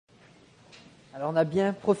Alors on a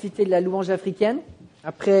bien profité de la louange africaine.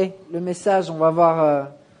 Après le message, on va avoir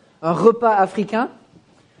un repas africain.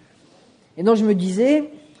 Et donc je me disais,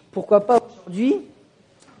 pourquoi pas aujourd'hui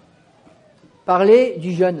parler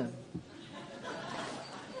du jeûne.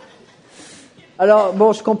 Alors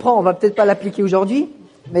bon, je comprends, on va peut-être pas l'appliquer aujourd'hui,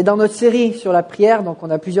 mais dans notre série sur la prière, donc on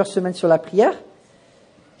a plusieurs semaines sur la prière,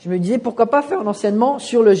 je me disais pourquoi pas faire un enseignement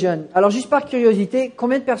sur le jeûne. Alors juste par curiosité,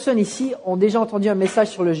 combien de personnes ici ont déjà entendu un message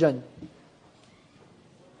sur le jeûne?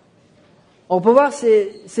 On peut voir,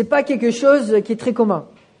 c'est pas quelque chose qui est très commun.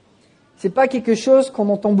 C'est pas quelque chose qu'on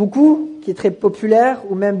entend beaucoup, qui est très populaire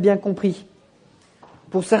ou même bien compris.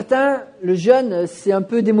 Pour certains, le jeûne, c'est un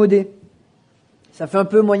peu démodé. Ça fait un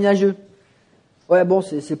peu moyenâgeux. Ouais, bon,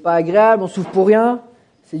 c'est pas agréable, on souffre pour rien,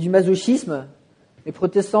 c'est du masochisme. Les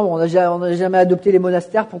protestants, bon, on n'a jamais adopté les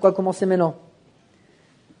monastères, pourquoi commencer maintenant?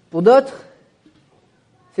 Pour d'autres,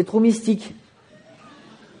 c'est trop mystique.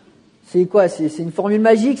 C'est quoi? C'est une formule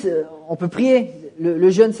magique, on peut prier. Le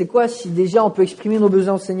jeûne, c'est quoi si déjà on peut exprimer nos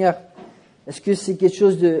besoins au Seigneur? Est-ce que c'est quelque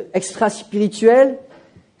chose de extra spirituel?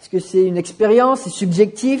 Est-ce que c'est une expérience? C'est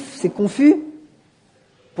subjectif? C'est confus?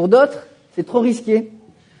 Pour d'autres, c'est trop risqué.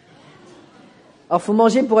 Alors, faut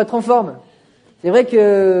manger pour être en forme. C'est vrai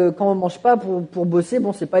que quand on mange pas pour bosser,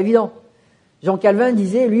 bon, c'est pas évident. Jean Calvin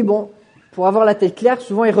disait, lui, bon, pour avoir la tête claire,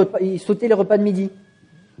 souvent il sautait les repas de midi.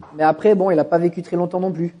 Mais après, bon, il a pas vécu très longtemps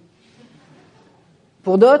non plus.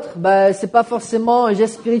 Pour d'autres, c'est pas forcément un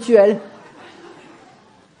geste spirituel.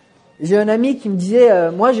 J'ai un ami qui me disait,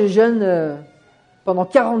 moi je jeûne pendant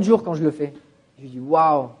 40 jours quand je le fais. Je lui dis,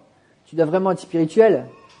 waouh, tu dois vraiment être spirituel.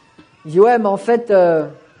 Il dit, ouais, mais en fait,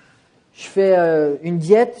 je fais une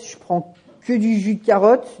diète, je prends que du jus de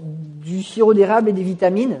carotte, du sirop d'érable et des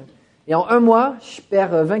vitamines. Et en un mois, je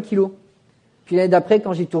perds 20 kilos. Puis l'année d'après,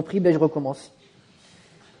 quand j'ai tout repris, je recommence.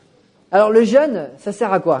 Alors le jeûne, ça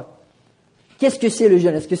sert à quoi? Qu'est-ce que c'est le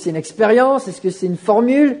jeûne? Est-ce que c'est une expérience? Est-ce que c'est une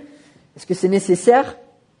formule? Est-ce que c'est nécessaire?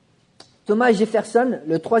 Thomas Jefferson,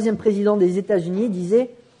 le 3e président des États-Unis,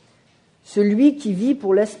 disait « Celui qui vit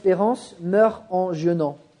pour l'espérance meurt en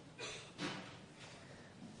jeûnant ».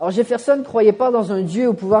 Alors Jefferson ne croyait pas dans un Dieu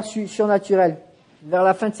au pouvoir surnaturel. Vers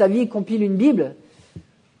la fin de sa vie, il compile une Bible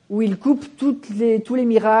où il coupe tous les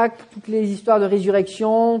miracles, toutes les histoires de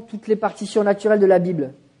résurrection, toutes les parties surnaturelles de la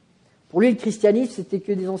Bible. Pour lui, le christianisme, c'était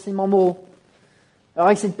que des enseignements moraux. Alors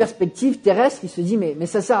avec cette perspective terrestre, il se dit mais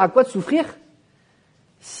ça sert à quoi de souffrir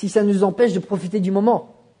si ça nous empêche de profiter du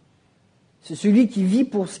moment? C'est celui qui vit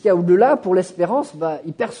pour ce qu'il y a au-delà, pour l'espérance,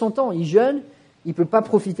 il perd son temps, il jeûne, il ne peut pas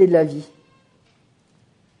profiter de la vie.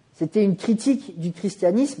 C'était une critique du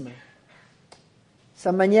christianisme,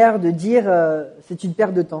 sa manière de dire c'est une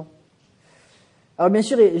perte de temps. Alors bien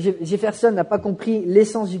sûr, Jefferson n'a pas compris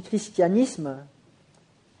l'essence du christianisme.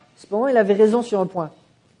 Cependant, il avait raison sur un point.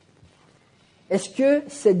 Est-ce que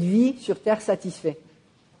cette vie sur terre satisfait?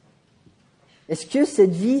 Est-ce que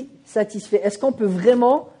cette vie satisfait? Est-ce qu'on peut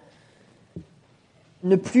vraiment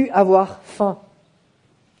ne plus avoir faim?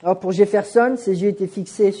 Alors pour Jefferson, ses yeux étaient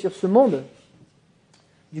fixés sur ce monde.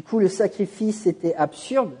 Du coup, le sacrifice était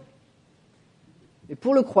absurde. Mais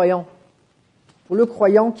pour le croyant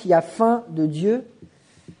qui a faim de Dieu,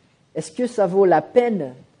 est-ce que ça vaut la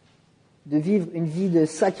peine de vivre une vie de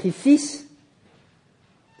sacrifice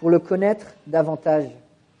pour le connaître davantage?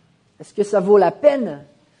 Est-ce que ça vaut la peine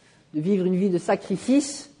de vivre une vie de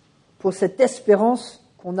sacrifice pour cette espérance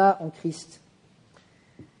qu'on a en Christ?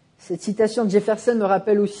 Cette citation de Jefferson me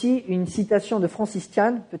rappelle aussi une citation de Francis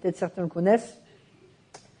Chan, peut-être certains le connaissent.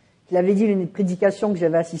 Il avait dit une prédication que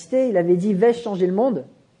j'avais assistée, il avait dit « Vais-je changer le monde ?»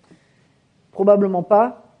 Probablement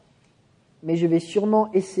pas, mais je vais sûrement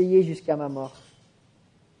essayer jusqu'à ma mort.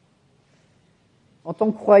 En tant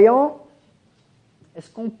que croyant, est-ce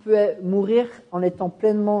qu'on peut mourir en étant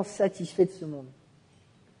pleinement satisfait de ce monde?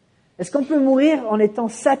 Est-ce qu'on peut mourir en étant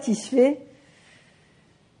satisfait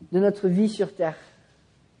de notre vie sur terre,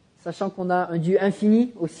 sachant qu'on a un Dieu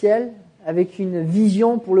infini au ciel, avec une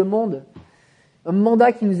vision pour le monde, un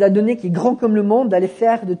mandat qui nous a donné, qui est grand comme le monde, d'aller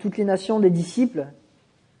faire de toutes les nations des disciples?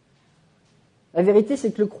 La vérité,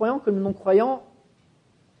 c'est que le croyant comme le non-croyant,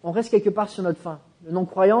 on reste quelque part sur notre faim. Le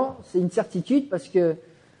non-croyant, c'est une certitude parce que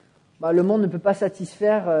le monde ne peut pas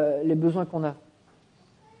satisfaire les besoins qu'on a.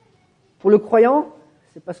 Pour le croyant,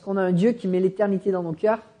 c'est parce qu'on a un Dieu qui met l'éternité dans nos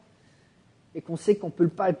cœurs et qu'on sait qu'on ne peut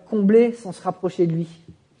pas le combler sans se rapprocher de lui.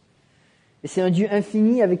 Et c'est un Dieu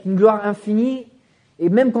infini, avec une gloire infinie, et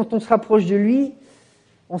même quand on se rapproche de lui,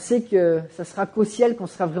 on sait que ça sera qu'au ciel qu'on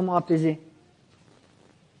sera vraiment apaisé.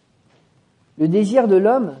 Le désir de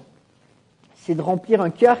l'homme, c'est de remplir un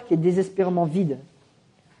cœur qui est désespérément vide.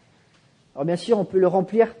 Alors bien sûr, on peut le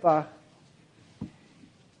remplir par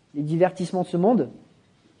les divertissements de ce monde,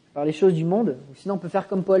 par les choses du monde, ou sinon on peut faire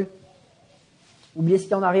comme Paul. Oublier ce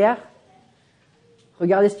qu'il y a en arrière,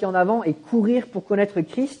 regarder ce qu'il y a en avant et courir pour connaître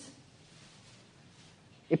Christ.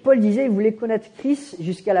 Et Paul disait, il voulait connaître Christ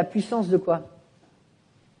jusqu'à la puissance de quoi?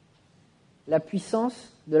 La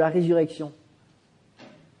puissance de la résurrection.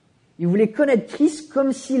 Il voulait connaître Christ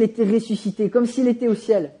comme s'il était ressuscité, comme s'il était au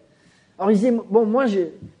ciel. Alors il disait, bon, moi je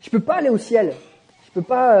peux pas aller au ciel. Je peux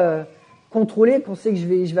pas contrôler qu'on sait que je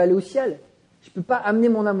vais aller au ciel. Je peux pas amener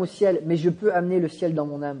mon âme au ciel, mais je peux amener le ciel dans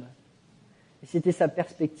mon âme. Et c'était sa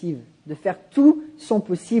perspective, de faire tout son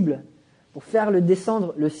possible pour faire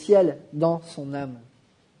descendre le ciel dans son âme.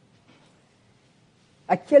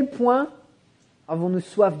 À quel point avons-nous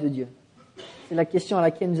soif de Dieu? C'est la question à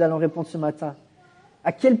laquelle nous allons répondre ce matin.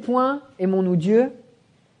 À quel point aimons-nous Dieu?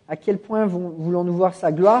 À quel point voulons-nous voir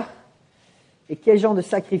sa gloire? Et quel genre de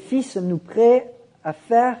sacrifice sommes-nous prêts à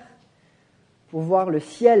faire pour voir le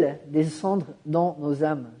ciel descendre dans nos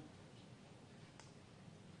âmes?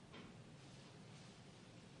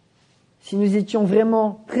 Si nous étions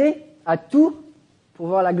vraiment prêts à tout pour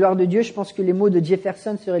voir la gloire de Dieu, je pense que les mots de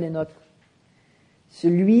Jefferson seraient les nôtres.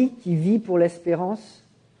 Celui qui vit pour l'espérance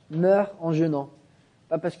meurt en jeûnant.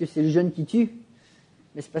 Pas parce que c'est le jeûne qui tue,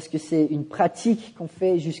 mais c'est parce que c'est une pratique qu'on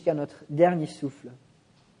fait jusqu'à notre dernier souffle.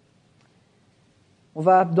 On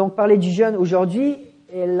va donc parler du jeûne aujourd'hui,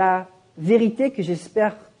 et la vérité que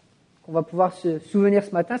j'espère qu'on va pouvoir se souvenir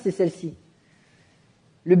ce matin, c'est celle-ci.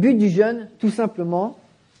 Le but du jeûne, tout simplement,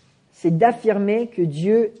 c'est d'affirmer que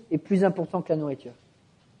Dieu est plus important que la nourriture.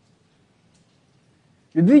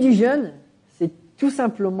 Le but du jeûne, c'est tout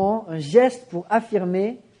simplement un geste pour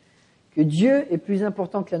affirmer que Dieu est plus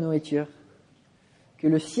important que la nourriture, que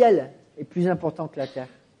le ciel est plus important que la terre.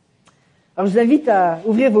 Alors je vous invite à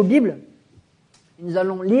ouvrir vos Bibles. Nous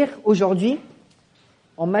allons lire aujourd'hui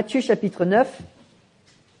en Matthieu chapitre 9.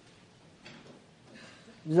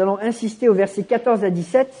 Nous allons insister au verset 14 à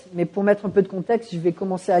 17, mais pour mettre un peu de contexte, je vais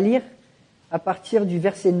commencer à lire à partir du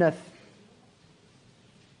verset 9.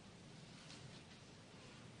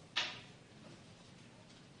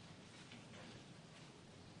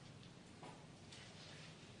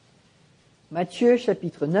 Matthieu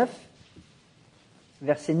chapitre 9,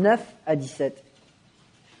 versets 9 à 17.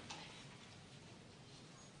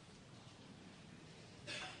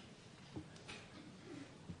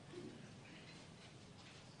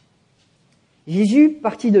 Jésus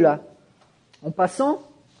partit de là. En passant,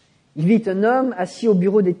 il vit un homme assis au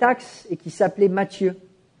bureau des taxes et qui s'appelait Matthieu.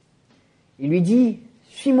 Il lui dit, «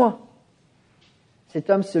 Suis-moi » Cet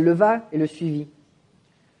homme se leva et le suivit.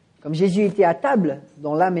 Comme Jésus était à table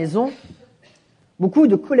dans la maison, beaucoup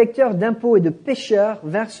de collecteurs d'impôts et de pécheurs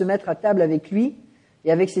vinrent se mettre à table avec lui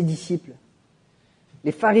et avec ses disciples.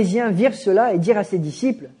 Les pharisiens virent cela et dirent à ses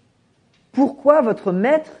disciples, « Pourquoi votre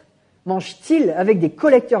maître mange-t-il avec des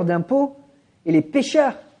collecteurs d'impôts et les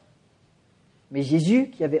pécheurs ?» Mais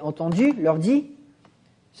Jésus, qui avait entendu, leur dit,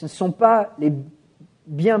 « Ce ne sont pas les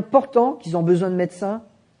bien portants qui ont besoin de médecins,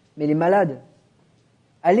 mais les malades.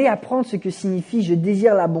 Allez apprendre ce que signifie « je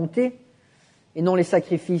désire la bonté » et non les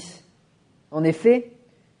sacrifices. En effet,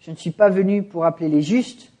 je ne suis pas venu pour appeler les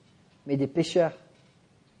justes, mais des pécheurs. »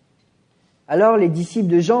 Alors les disciples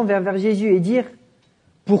de Jean vinrent vers Jésus et dirent,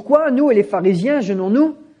 « Pourquoi nous et les pharisiens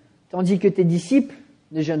jeûnons-nous, tandis que tes disciples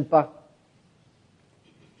ne jeûnent pas ?»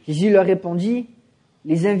 Jésus leur répondit, «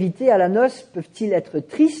 Les invités à la noce peuvent-ils être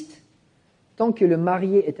tristes tant que le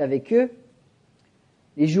marié est avec eux?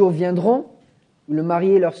 Les jours viendront où le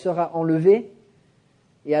marié leur sera enlevé,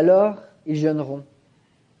 et alors ils jeûneront.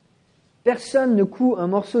 Personne ne coud un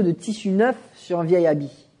morceau de tissu neuf sur un vieil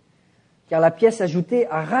habit, car la pièce ajoutée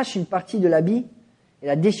arrache une partie de l'habit et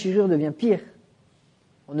la déchirure devient pire.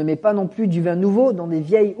 On ne met pas non plus du vin nouveau dans des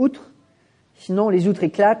vieilles outres, sinon les outres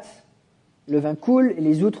éclatent, le vin coule et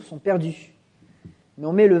les outres sont perdues. Mais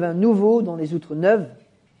on met le vin nouveau dans les outres neuves,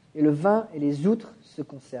 et le vin et les outres se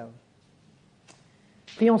conservent. »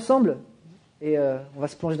 Prions ensemble, et on va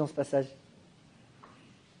se plonger dans ce passage.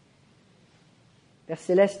 Père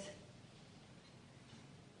Céleste,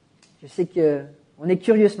 je sais qu'on est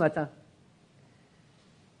curieux ce matin.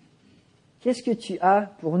 Qu'est-ce que tu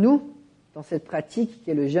as pour nous dans cette pratique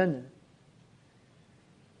qu'est le jeûne?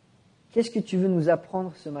 Qu'est-ce que tu veux nous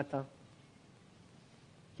apprendre ce matin?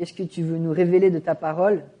 Qu'est-ce que tu veux nous révéler de ta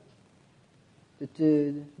parole,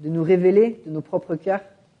 de nous révéler de nos propres cœurs?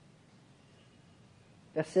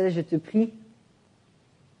 Père Céleste, je te prie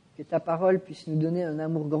que ta parole puisse nous donner un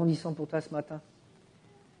amour grandissant pour toi ce matin.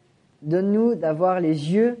 Donne-nous d'avoir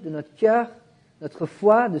les yeux de notre cœur, notre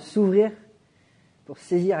foi, de s'ouvrir pour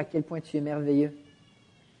saisir à quel point tu es merveilleux.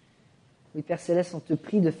 Oui, Père Céleste, on te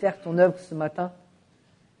prie de faire ton œuvre ce matin.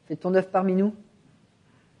 fais ton œuvre parmi nous.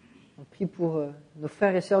 On prie pour nos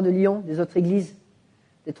frères et sœurs de Lyon, des autres églises,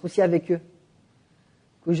 d'être aussi avec eux.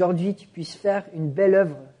 Qu'aujourd'hui, tu puisses faire une belle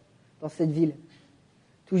œuvre dans cette ville.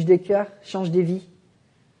 Touche des cœurs, change des vies.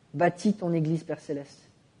 Bâtis ton église, Père Céleste.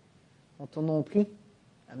 En ton nom, on prie.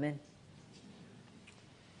 Amen.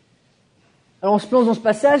 Alors, on se plonge dans ce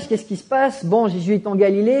passage. Qu'est-ce qui se passe? Bon, Jésus est en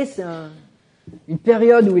Galilée. C'est une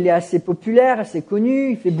période où il est assez populaire, assez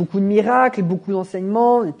connu. Il fait beaucoup de miracles, beaucoup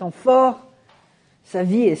d'enseignements, des temps forts. Sa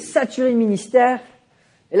vie est saturée de ministère.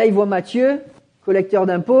 Et là, il voit Matthieu, collecteur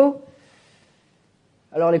d'impôts.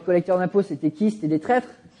 Alors, les collecteurs d'impôts, c'était qui? C'était des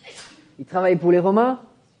traîtres. Ils travaillaient pour les Romains.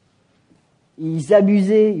 Ils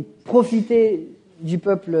abusaient, ils profitaient du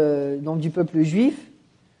peuple juif.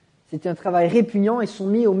 C'était un travail répugnant et sont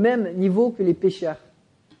mis au même niveau que les pécheurs.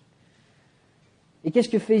 Et qu'est-ce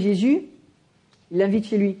que fait Jésus? Il l'invite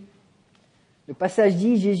chez lui. Le passage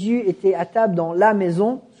dit, Jésus était à table dans la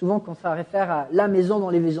maison. Souvent, quand ça réfère à la maison dans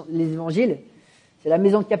les évangiles, c'est la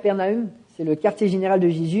maison de Capernaum, c'est le quartier général de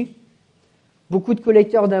Jésus. Beaucoup de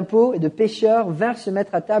collecteurs d'impôts et de pécheurs vinrent se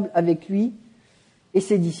mettre à table avec lui et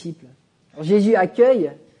ses disciples. Alors, Jésus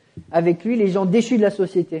accueille avec lui les gens déchus de la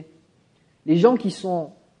société, les gens qui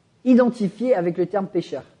sont identifiés avec le terme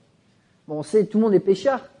pécheur. Bon, on sait, tout le monde est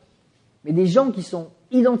pécheur, mais des gens qui sont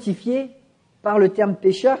identifiés par le terme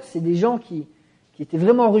pécheur, c'est des gens qui étaient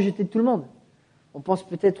vraiment rejetés de tout le monde. On pense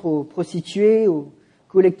peut-être aux prostituées, aux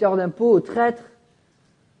collecteurs d'impôts, aux traîtres.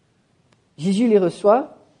 Jésus les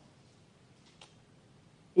reçoit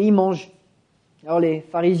et il mange. Alors les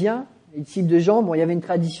pharisiens, les disciples de Jean, bon, il y avait une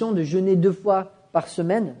tradition de jeûner 2 fois par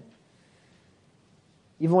semaine.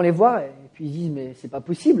 Ils vont les voir et puis ils disent, mais c'est pas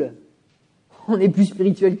possible. On est plus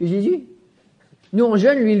spirituel que Jésus. Nous on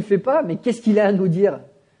jeûne, lui il le fait pas, mais qu'est-ce qu'il a à nous dire?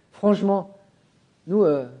 Franchement, nous,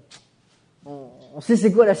 on sait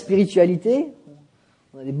c'est quoi la spiritualité.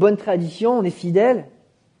 On a des bonnes traditions, on est fidèles.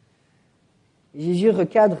 Et Jésus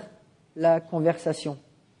recadre la conversation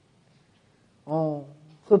en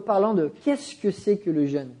reparlant de qu'est-ce que c'est que le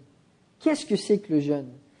jeûne? Qu'est-ce que c'est que le jeûne?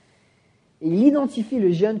 Et il identifie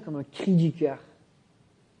le jeûne comme un cri du cœur.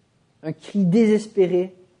 Un cri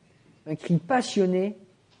désespéré, un cri passionné,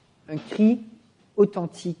 un cri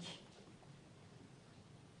authentique.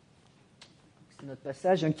 C'est notre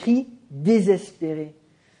passage, un cri désespéré.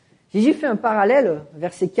 Jésus fait un parallèle,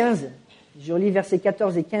 verset 15, je relis versets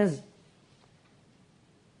 14 et 15,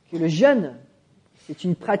 que le jeûne, c'est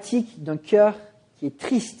une pratique d'un cœur qui est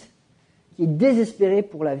triste, qui est désespéré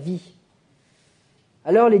pour la vie.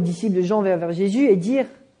 Alors les disciples de Jean vinrent vers Jésus et dirent,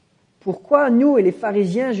 pourquoi nous et les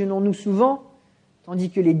pharisiens jeûnons-nous souvent, tandis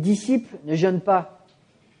que les disciples ne jeûnent pas?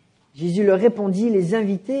 Jésus leur répondit, les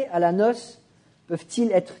invités à la noce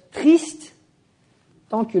peuvent-ils être tristes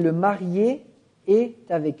tant que le marié est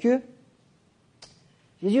avec eux?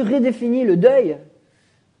 Jésus redéfinit le deuil,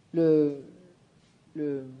 le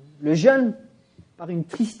jeûne, par une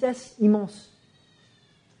tristesse immense.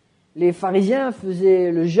 Les pharisiens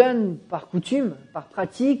faisaient le jeûne par coutume, par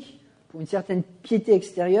pratique, pour une certaine piété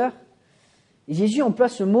extérieure. Et Jésus emploie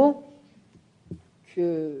ce mot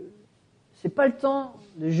que c'est pas le temps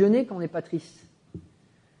de jeûner quand on n'est pas triste.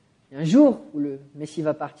 Il y a un jour où le Messie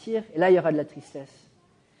va partir, et là il y aura de la tristesse.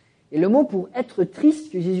 Et le mot pour être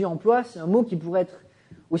triste que Jésus emploie, c'est un mot qui pourrait être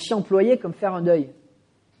aussi employé comme faire un deuil.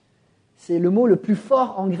 C'est le mot le plus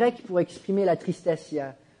fort en grec pour exprimer la tristesse. Il y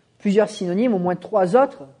a plusieurs synonymes, au moins 3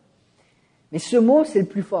 autres. Mais ce mot, c'est le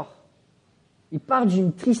plus fort. Il parle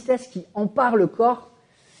d'une tristesse qui empare le corps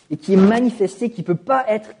et qui est manifestée, qui ne peut pas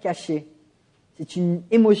être cachée. C'est une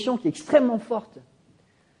émotion qui est extrêmement forte.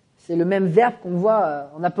 C'est le même verbe qu'on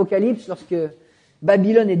voit en Apocalypse lorsque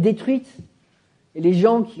Babylone est détruite et les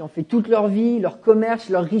gens qui ont fait toute leur vie, leur commerce,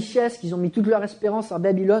 leur richesse, qui ont mis toute leur espérance en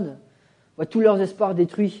Babylone, voient tous leurs espoirs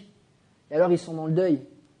détruits. Et alors ils sont dans le deuil,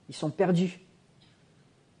 ils sont perdus.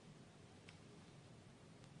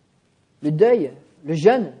 Le deuil, le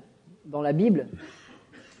jeûne, dans la Bible,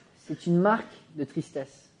 c'est une marque de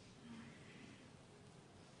tristesse.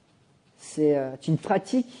 C'est une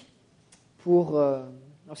pratique pour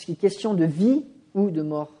lorsqu'il est question de vie ou de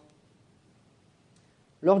mort.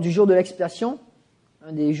 Lors du jour de l'expiation,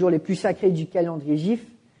 un des jours les plus sacrés du calendrier juif,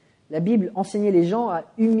 la Bible enseignait les gens à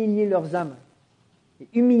humilier leurs âmes. Et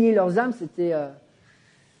humilier leurs âmes, c'était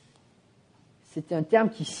un terme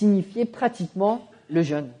qui signifiait pratiquement le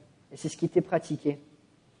jeûne. Et c'est ce qui était pratiqué.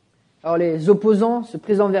 Alors les opposants se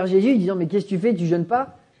présentent vers Jésus, disant « Mais qu'est-ce que tu fais? Tu jeûnes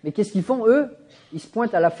pas ?» Mais qu'est-ce qu'ils font, eux? Ils se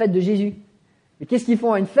pointent à la fête de Jésus. Mais qu'est-ce qu'ils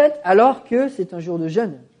font à une fête alors que c'est un jour de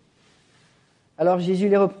jeûne? Alors Jésus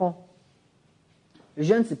les reprend. Le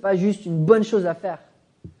jeûne, c'est pas juste une bonne chose à faire.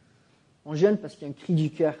 On jeûne parce qu'il y a un cri du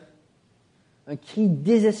cœur. un cri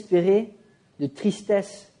désespéré de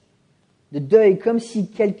tristesse, de deuil, comme si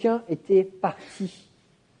quelqu'un était parti.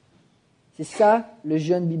 C'est ça le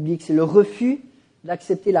jeûne biblique, c'est le refus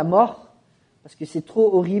d'accepter la mort parce que c'est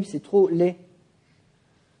trop horrible, c'est trop laid.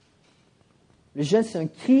 Le jeûne, c'est un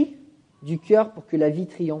cri du cœur pour que la vie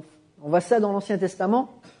triomphe. On voit ça dans l'Ancien Testament.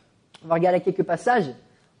 On va regarder quelques passages. On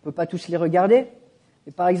ne peut pas tous les regarder.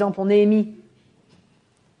 Mais par exemple, en Néhémie.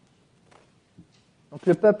 Donc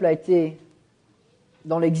le peuple a été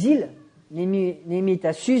dans l'exil. Néhémie est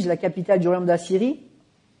à Suse, la capitale du royaume d'Assyrie.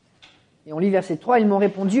 Et on lit verset 3. Ils m'ont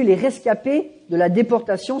répondu, les rescapés de la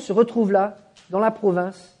déportation se retrouvent là, dans la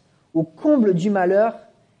province, au comble du malheur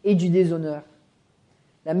et du déshonneur.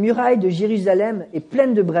 La muraille de Jérusalem est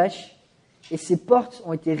pleine de brèches et ses portes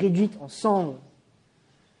ont été réduites en cendres.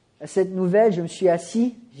 À cette nouvelle, je me suis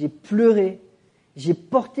assis, j'ai pleuré, j'ai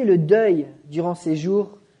porté le deuil durant ces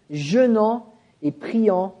jours, jeûnant et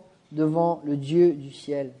priant devant le Dieu du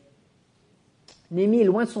ciel. Néhémie est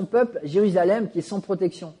loin de son peuple, Jérusalem, qui est sans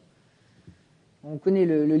protection. On connaît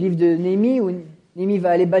le livre de Néhémie, où Néhémie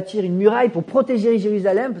va aller bâtir une muraille pour protéger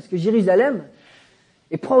Jérusalem, parce que Jérusalem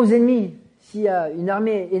est proie aux ennemis. S'il y a une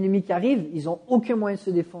armée ennemie qui arrive, ils n'ont aucun moyen de se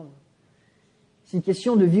défendre. C'est une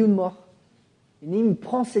question de vie ou de mort. Et Néhémie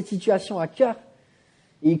prend cette situation à cœur,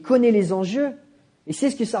 et il connaît les enjeux, et c'est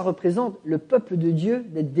ce que ça représente, le peuple de Dieu,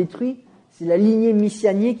 d'être détruit. C'est la lignée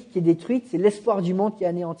messianique qui est détruite, c'est l'espoir du monde qui est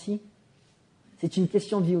anéanti. C'est une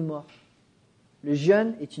question de vie ou de mort. Le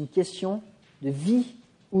jeûne est une question de vie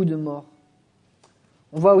ou de mort.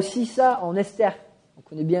 On voit aussi ça en Esther. On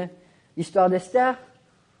connaît bien l'histoire d'Esther,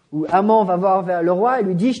 où Haman va voir vers le roi et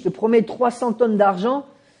lui dit « Je te promets 300 tonnes d'argent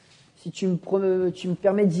si tu me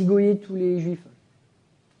permets de zigoyer tous les Juifs. »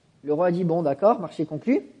 Le roi dit « Bon, d'accord, marché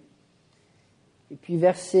conclu. » Et puis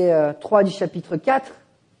verset 3 du chapitre 4,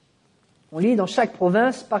 on lit « Dans chaque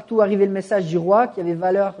province, partout où arrivait le message du roi qui avait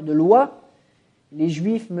valeur de loi, les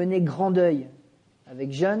Juifs menaient grand deuil,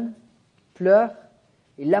 avec jeûne, pleurs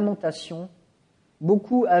et lamentations.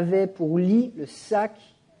 Beaucoup avaient pour lit le sac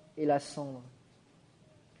et la cendre. »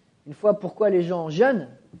 Une fois, pourquoi les gens jeûnent?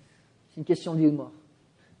 C'est une question de vie ou de mort.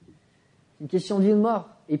 C'est une question de vie ou de mort,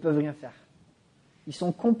 et ils ne peuvent rien faire. Ils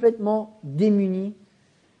sont complètement démunis.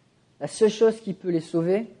 La seule chose qui peut les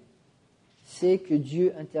sauver, c'est que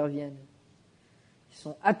Dieu intervienne. Ils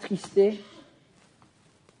sont attristés.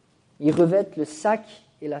 Ils revêtent le sac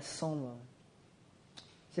et la cendre.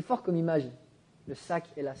 C'est fort comme image, le sac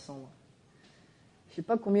et la cendre. Je ne sais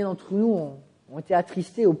pas combien d'entre nous ont été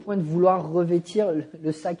attristés au point de vouloir revêtir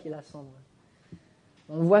le sac et la cendre.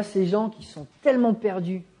 On voit ces gens qui sont tellement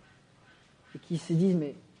perdus et qui se disent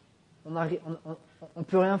mais on ne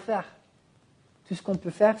peut rien faire. Tout ce qu'on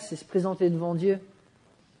peut faire, c'est se présenter devant Dieu,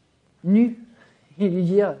 nu, et lui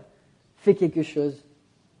dire fais quelque chose.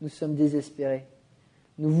 Nous sommes désespérés.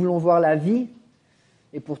 Nous voulons voir la vie,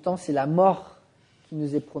 et pourtant c'est la mort qui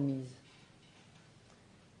nous est promise.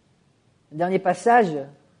 Un dernier passage,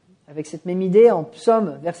 avec cette même idée, en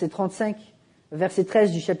Psaume, verset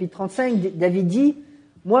 13 du chapitre 35, David dit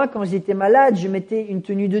 « Moi, quand j'étais malade, je mettais une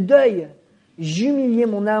tenue de deuil, j'humiliais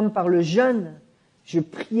mon âme par le jeûne, je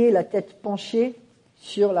priais la tête penchée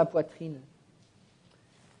sur la poitrine. »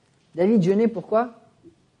 David jeûnait pourquoi?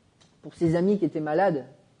 Pour ses amis qui étaient malades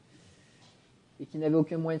et qui n'avaient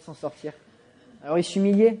aucun moyen de s'en sortir. Alors il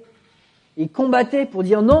s'humiliait, il combattait pour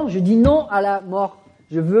dire non, je dis non à la mort.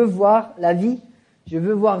 Je veux voir la vie, je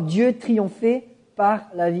veux voir Dieu triompher par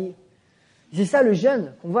la vie. C'est ça le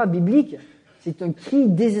jeûne qu'on voit biblique, c'est un cri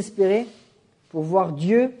désespéré pour voir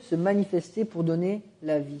Dieu se manifester pour donner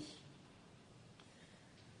la vie.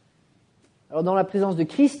 Alors dans la présence de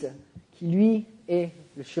Christ, qui lui est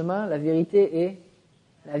le chemin, la vérité et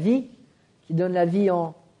la vie, qui donne la vie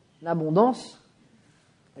en abondance,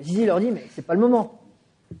 Jésus leur dit, mais c'est pas le moment.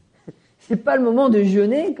 C'est pas le moment de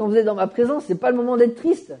jeûner quand vous êtes dans ma présence, c'est pas le moment d'être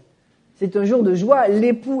triste. C'est un jour de joie,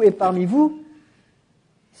 l'époux est parmi vous.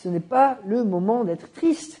 Ce n'est pas le moment d'être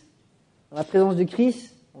triste. Dans la présence de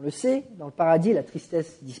Christ, on le sait, dans le paradis, la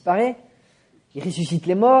tristesse disparaît. Il ressuscite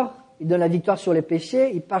les morts, il donne la victoire sur les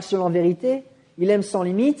péchés, il parle selon la vérité, il aime sans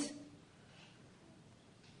limite.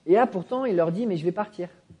 Et là, pourtant, il leur dit, mais je vais partir.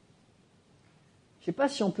 Je ne sais pas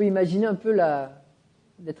si on peut imaginer un peu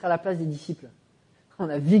d'être à la place des disciples. On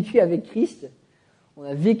a vécu avec Christ, on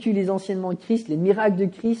a vécu les enseignements de Christ, les miracles de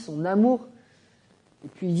Christ, son amour. Et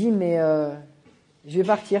puis il dit, mais je vais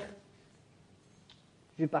partir.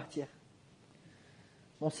 Je vais partir.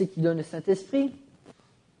 On sait qu'il donne le Saint-Esprit,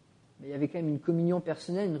 mais il y avait quand même une communion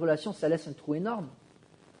personnelle, une relation, ça laisse un trou énorme.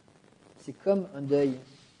 C'est comme un deuil.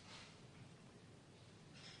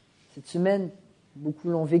 Cette semaine, beaucoup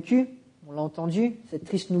l'ont vécu. On l'a entendu, cette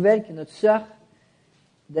triste nouvelle que notre sœur,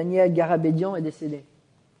 Danielle Garabédian, est décédée.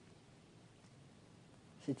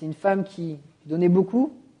 C'était une femme qui donnait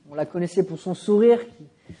beaucoup. On la connaissait pour son sourire, qui,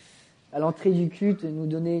 à l'entrée du culte, nous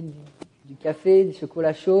donnait du café, du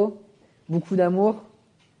chocolat chaud, beaucoup d'amour.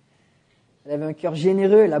 Elle avait un cœur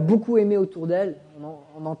généreux, elle a beaucoup aimé autour d'elle.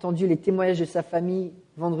 On a entendu les témoignages de sa famille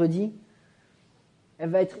vendredi. Elle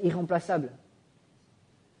va être irremplaçable.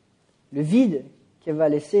 Le vide qu'elle va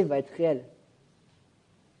laisser va être réel.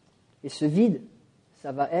 Et ce vide,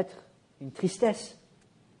 ça va être une tristesse.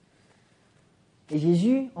 Et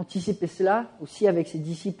Jésus anticipait cela aussi avec ses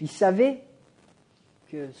disciples. Il savait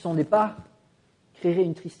que son départ créerait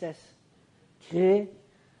une tristesse, créerait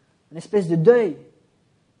une espèce de deuil,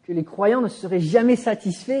 que les croyants ne seraient jamais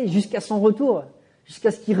satisfaits jusqu'à son retour,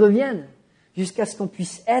 jusqu'à ce qu'il revienne, jusqu'à ce qu'on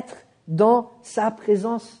puisse être dans sa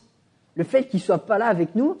présence. Le fait qu'il ne soit pas là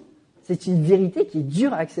avec nous, c'est une vérité qui est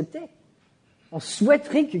dure à accepter. On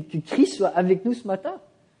souhaiterait que Christ soit avec nous ce matin.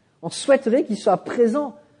 On souhaiterait qu'il soit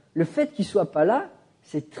présent. Le fait qu'il ne soit pas là,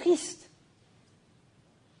 c'est triste.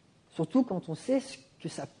 Surtout quand on sait ce que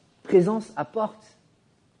sa présence apporte.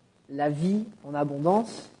 La vie en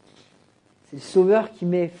abondance. C'est le Sauveur qui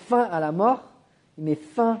met fin à la mort, il met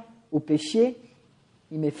fin au péché,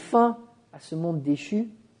 il met fin à ce monde déchu.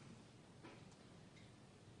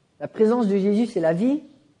 La présence de Jésus, c'est la vie,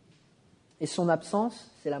 et son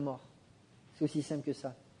absence, c'est la mort. C'est aussi simple que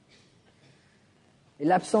ça. Et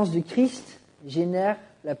l'absence de Christ génère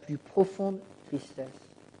la plus profonde tristesse.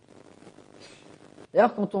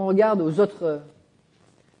 D'ailleurs, quand on regarde aux autres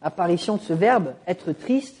apparitions de ce verbe, être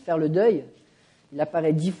triste, faire le deuil, il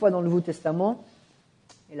apparaît 10 fois dans le Nouveau Testament,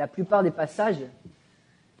 et la plupart des passages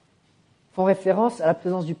font référence à la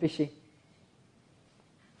présence du péché.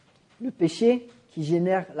 Le péché qui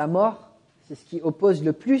génère la mort, c'est ce qui oppose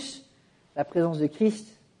le plus la présence de Christ,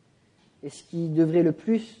 et ce qui devrait le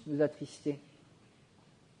plus nous attrister.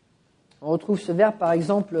 On retrouve ce verbe, par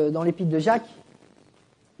exemple, dans l'Épître de Jacques,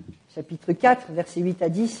 chapitre 4, versets 8 à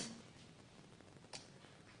 10,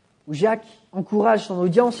 où Jacques encourage son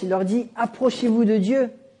audience, il leur dit « Approchez-vous de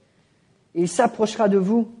Dieu, et il s'approchera de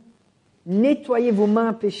vous. Nettoyez vos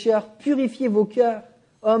mains, pécheurs, purifiez vos cœurs,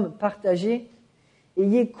 hommes partagés.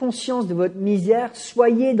 Ayez conscience de votre misère,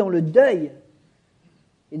 soyez dans le deuil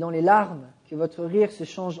et dans les larmes, que votre rire se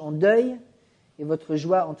change en deuil et votre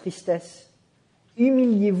joie en tristesse.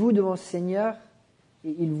 Humiliez-vous devant le Seigneur,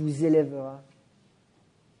 et il vous élèvera. »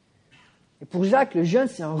 Et pour Jacques, le jeûne,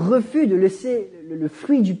 c'est un refus de laisser le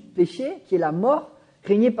fruit du péché, qui est la mort,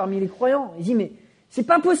 régner parmi les croyants. Il dit, mais c'est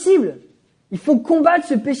pas possible. Il faut combattre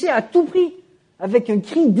ce péché à tout prix, avec un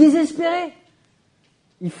cri désespéré.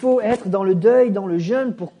 Il faut être dans le deuil, dans le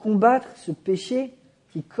jeûne, pour combattre ce péché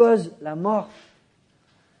qui cause la mort.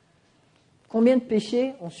 Combien de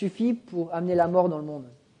péchés ont suffi pour amener la mort dans le monde ?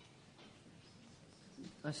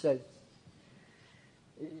 Un seul.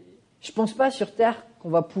 Je ne pense pas sur Terre qu'on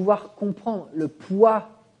va pouvoir comprendre le poids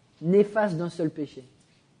néfaste d'un seul péché.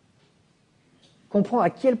 Comprendre à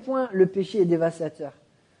quel point le péché est dévastateur.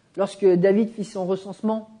 Lorsque David fit son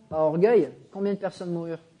recensement par orgueil, combien de personnes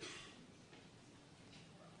moururent ?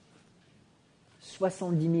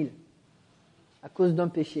 70 000 à cause d'un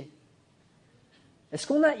péché. Est-ce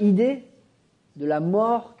qu'on a idée de la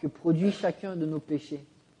mort que produit chacun de nos péchés ?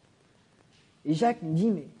 Et Jacques nous dit,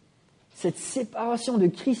 mais cette séparation de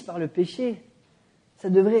Christ par le péché, ça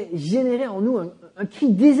devrait générer en nous un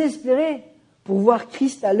cri désespéré pour voir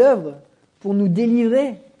Christ à l'œuvre, pour nous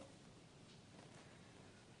délivrer.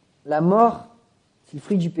 La mort, c'est le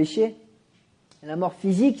fruit du péché. Et la mort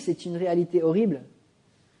physique, c'est une réalité horrible.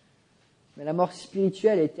 Mais la mort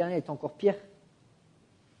spirituelle et éternelle est encore pire.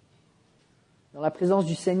 Dans la présence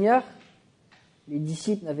du Seigneur, les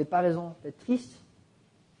disciples n'avaient pas raison d'être tristes.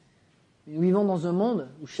 Nous vivons dans un monde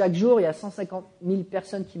où chaque jour, il y a 150 000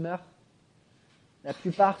 personnes qui meurent, la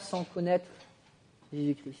plupart sans connaître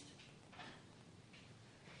Jésus-Christ.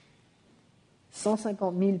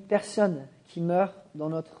 150 000 personnes qui meurent dans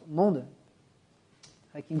notre monde,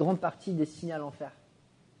 avec une grande partie destinée à l'enfer.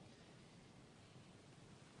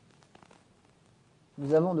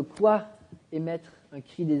 Nous avons de quoi émettre un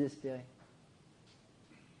cri désespéré.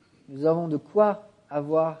 Nous avons de quoi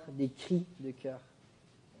avoir des cris de cœur.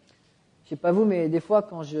 Je ne sais pas vous, mais des fois,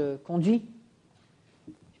 quand je conduis,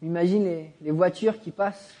 je m'imagine les voitures qui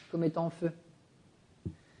passent comme étant en feu.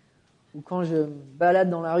 Ou quand je me balade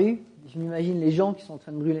dans la rue, je m'imagine les gens qui sont en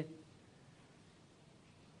train de brûler.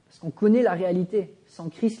 Parce qu'on connaît la réalité. Sans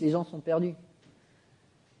Christ, les gens sont perdus.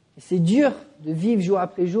 Et c'est dur de vivre jour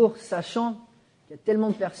après jour, sachant qu'il y a tellement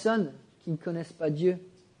de personnes qui ne connaissent pas Dieu.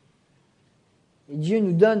 Et Dieu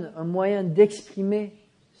nous donne un moyen d'exprimer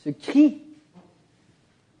ce cri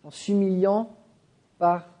en s'humiliant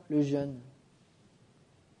par le jeûne.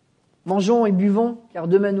 Mangeons et buvons, car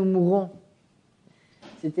demain nous mourrons.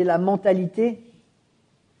 C'était la mentalité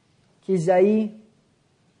qu'Ésaïe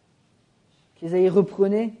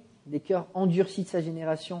reprenait des cœurs endurcis de sa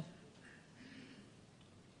génération.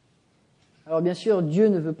 Alors bien sûr, Dieu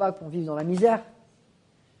ne veut pas qu'on vive dans la misère,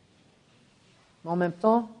 mais en même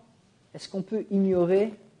temps, est-ce qu'on peut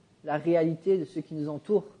ignorer la réalité de ceux qui nous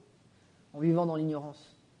entourent en vivant dans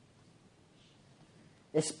l'ignorance?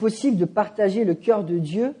 Est-ce possible de partager le cœur de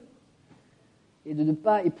Dieu et de ne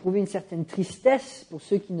pas éprouver une certaine tristesse pour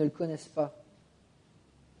ceux qui ne le connaissent pas?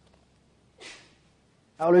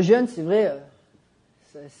 Alors le jeûne, c'est vrai,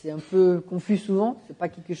 c'est un peu confus souvent, c'est pas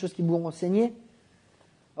quelque chose qui vous renseigner.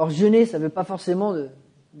 Or jeûner, ça ne veut pas forcément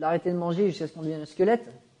d'arrêter de manger jusqu'à ce qu'on devienne un squelette.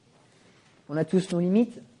 On a tous nos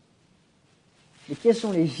limites. Mais quels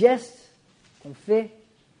sont les gestes qu'on fait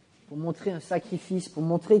pour montrer un sacrifice, pour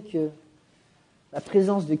montrer que la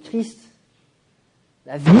présence de Christ,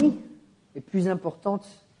 la vie, est plus importante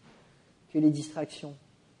que les distractions?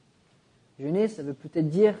 Jeûner, ça veut peut-être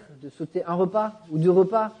dire de sauter un repas ou 2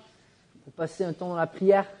 repas pour passer un temps dans la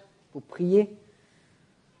prière, pour prier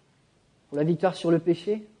pour la victoire sur le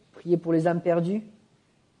péché, prier pour les âmes perdues.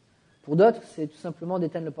 Pour d'autres, c'est tout simplement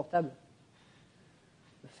d'éteindre le portable,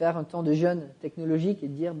 de faire un temps de jeûne technologique et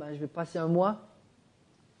de dire je vais passer un mois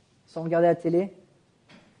sans regarder la télé,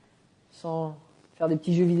 sans faire des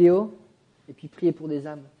petits jeux vidéo, et puis prier pour des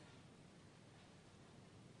âmes.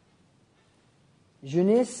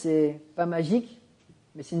 Jeûner, c'est pas magique,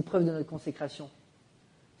 mais c'est une preuve de notre consécration.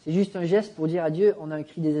 C'est juste un geste pour dire à Dieu, on a un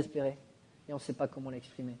cri désespéré, et on ne sait pas comment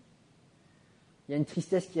l'exprimer. Il y a une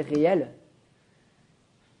tristesse qui est réelle,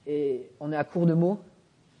 et on est à court de mots,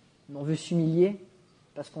 mais on veut s'humilier,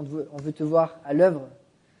 parce qu'on veut te voir à l'œuvre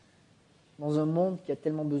dans un monde qui a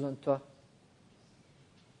tellement besoin de toi.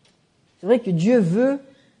 C'est vrai que Dieu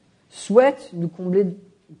souhaite nous combler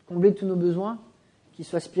tous nos besoins, qu'ils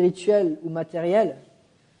soient spirituels ou matériels.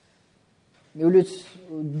 Mais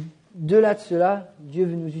au-delà de cela, Dieu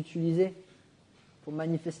veut nous utiliser pour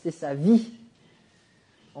manifester sa vie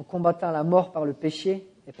en combattant la mort par le péché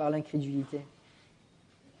et par l'incrédulité.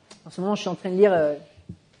 En ce moment, je suis en train de lire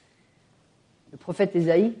le prophète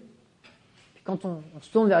Ésaïe. Puis quand on se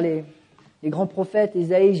tourne vers les grands prophètes,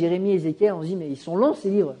 Ésaïe, Jérémie, Ézéchiel, on se dit, mais ils sont longs ces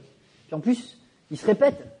livres. Puis en plus, ils se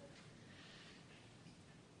répètent.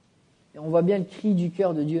 Et on voit bien le cri du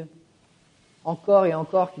cœur de Dieu, encore et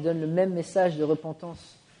encore, qui donne le même message de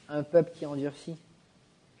repentance à un peuple qui est endurci.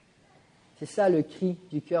 C'est ça le cri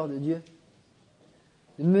du cœur de Dieu.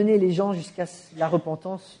 De mener les gens jusqu'à la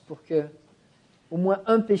repentance pour que au moins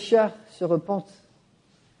un pécheur se repente,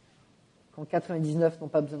 quand 99 n'ont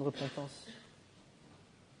pas besoin de repentance.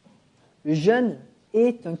 Le jeûne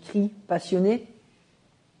est un cri passionné,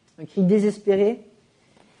 un cri désespéré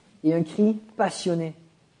et un cri passionné.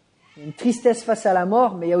 Il y a une tristesse face à la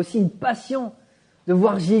mort, mais il y a aussi une passion de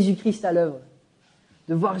voir Jésus-Christ à l'œuvre.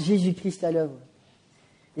 De voir Jésus-Christ à l'œuvre.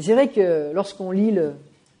 Et c'est vrai que lorsqu'on lit le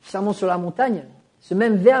Sermon sur la montagne, ce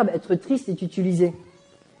même verbe, être triste, est utilisé.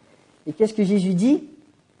 Et qu'est-ce que Jésus dit?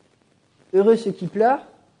 Heureux ceux qui pleurent,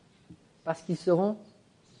 parce qu'ils seront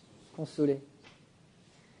consolés.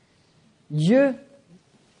 Dieu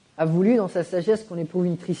a voulu, dans sa sagesse, qu'on éprouve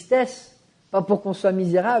une tristesse, pas pour qu'on soit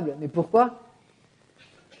misérable, mais pourquoi?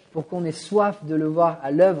 Pour qu'on ait soif de le voir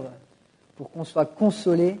à l'œuvre, pour qu'on soit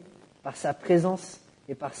consolé par sa présence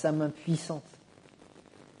et par sa main puissante.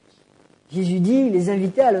 Jésus dit, les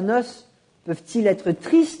invités à la noce peuvent-ils être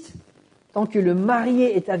tristes tant que le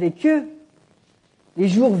marié est avec eux? Les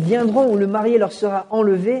jours viendront où le marié leur sera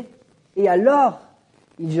enlevé, et alors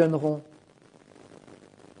ils jeûneront.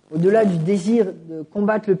 Au-delà du désir de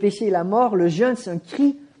combattre le péché et la mort, le jeûne, c'est un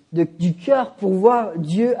cri du cœur pour voir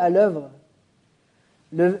Dieu à l'œuvre.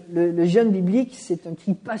 Le jeûne biblique, c'est un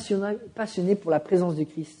cri passionné pour la présence de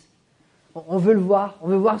Christ. On veut le voir, on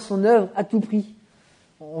veut voir son œuvre à tout prix.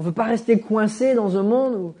 On ne veut pas rester coincé dans un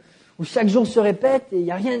monde où chaque jour se répète et il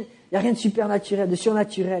n'y a rien de supernaturel, de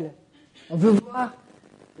surnaturel. On veut voir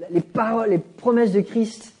les paroles, les promesses de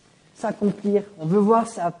Christ s'accomplir. On veut voir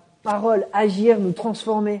sa parole agir, nous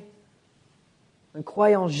transformer. Un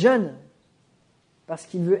croyant jeûne parce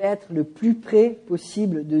qu'il veut être le plus près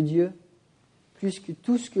possible de Dieu, plus que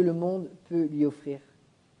tout ce que le monde peut lui offrir.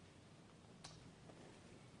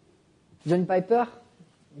 John Piper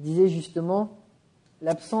disait justement,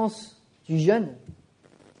 l'absence du jeûne,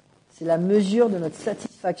 c'est la mesure de notre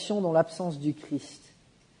satisfaction dans l'absence du Christ.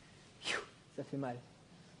 Ça fait mal.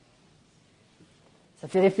 Ça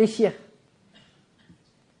fait réfléchir.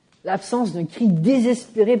 L'absence d'un cri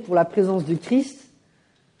désespéré pour la présence de Christ,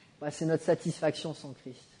 c'est notre satisfaction sans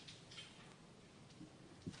Christ.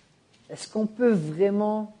 Est-ce qu'on peut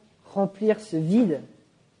vraiment remplir ce vide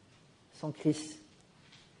sans Christ?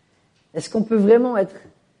 Est-ce qu'on peut vraiment être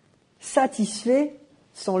satisfait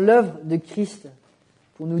sans l'œuvre de Christ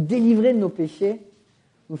pour nous délivrer de nos péchés,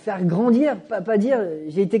 nous faire grandir, pas dire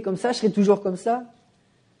j'ai été comme ça, je serai toujours comme ça,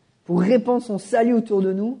 pour répandre son salut autour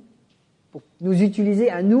de nous, pour nous utiliser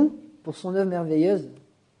à nous pour son œuvre merveilleuse?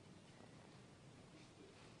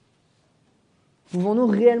 Pouvons-nous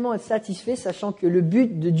réellement être satisfaits, sachant que le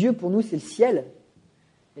but de Dieu pour nous, c'est le ciel,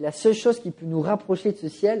 et la seule chose qui peut nous rapprocher de ce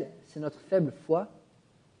ciel, c'est notre faible foi?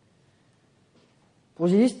 Pour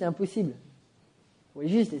Jésus, c'était impossible. Pour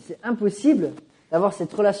Jésus, c'est impossible d'avoir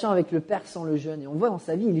cette relation avec le Père sans le jeûne. Et on voit dans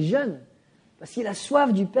sa vie, il jeûne, parce qu'il a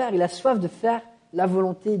soif du Père, il a soif de faire la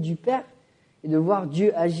volonté du Père, et de voir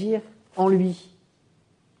Dieu agir en lui.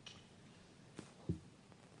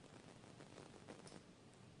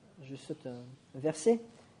 Je saute un verset.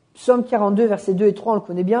 Psaume 42, versets 2 et 3, on le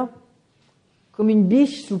connaît bien. Comme une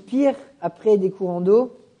biche soupire après des courants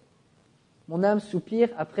d'eau, mon âme soupire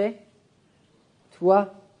après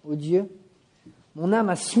toi, ô Dieu. Mon âme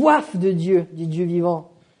a soif de Dieu, du Dieu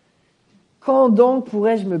vivant. Quand donc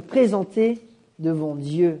pourrais-je me présenter devant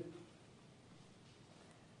Dieu?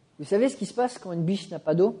 Vous savez ce qui se passe quand une biche n'a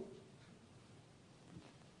pas d'eau?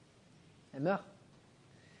 Elle meurt.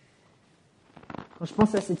 Quand je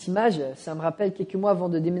pense à cette image, ça me rappelle quelques mois avant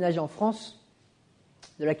de déménager en France,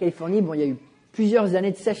 de la Californie. Bon, il y a eu plusieurs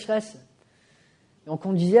années de sécheresse. Et on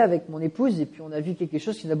conduisait avec mon épouse et puis on a vu quelque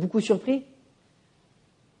chose qui nous a beaucoup surpris.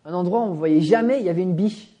 Un endroit où on ne voyait jamais, il y avait une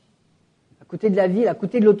biche. À côté de la ville, à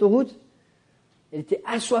côté de l'autoroute. Elle était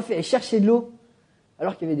assoiffée, elle cherchait de l'eau.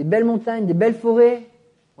 Alors qu'il y avait des belles montagnes, des belles forêts.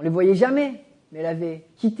 On ne les voyait jamais. Mais elle avait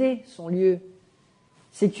quitté son lieu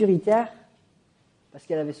sécuritaire parce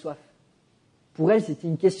qu'elle avait soif. Pour elle, c'était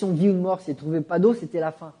une question de vie ou de mort. Si elle ne trouvait pas d'eau, c'était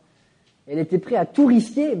la fin. Elle était prête à tout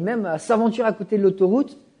risquer, même à s'aventurer à côté de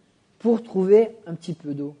l'autoroute, pour trouver un petit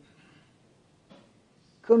peu d'eau.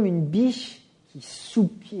 Comme une biche qui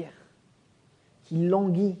soupire, qui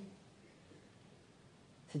languit.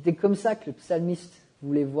 C'était comme ça que le psalmiste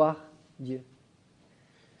voulait voir Dieu.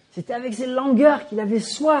 C'était avec ses langueurs qu'il avait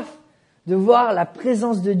soif de voir la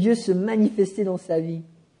présence de Dieu se manifester dans sa vie.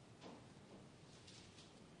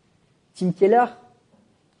 Tim Keller,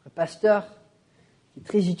 un pasteur qui est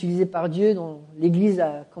très utilisé par Dieu, dont l'Église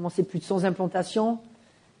a commencé plus de 100 implantations,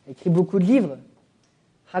 a écrit beaucoup de livres,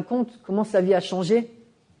 raconte comment sa vie a changé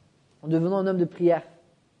en devenant un homme de prière.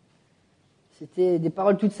 C'était des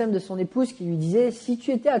paroles toutes simples de son épouse qui lui disait « Si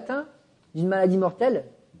tu étais atteint d'une maladie mortelle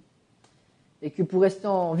et que pour rester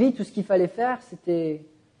en vie, tout ce qu'il fallait faire, c'était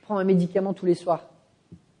prendre un médicament tous les soirs,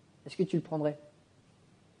 est-ce que tu le prendrais ?»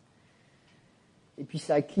 Et puis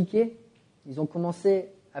ça a cliqué. Ils ont commencé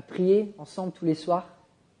à prier ensemble tous les soirs.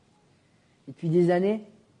 Et puis des années,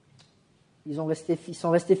 ils sont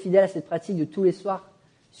restés fidèles à cette pratique de tous les soirs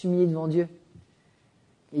s'humilier devant Dieu.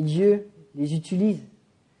 Et Dieu les utilise.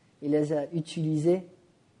 Il les a utilisés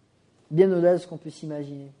bien au-delà de ce qu'on peut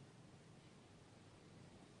s'imaginer.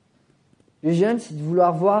 Le jeûne, c'est de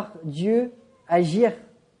vouloir voir Dieu agir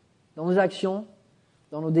dans nos actions,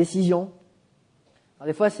 dans nos décisions. Alors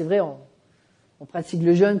des fois, c'est vrai, on pratique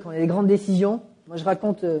le jeûne quand on a des grandes décisions. Moi, je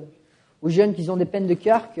raconte aux jeunes qui ont des peines de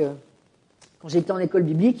cœur que quand j'étais en école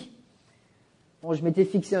biblique, je m'étais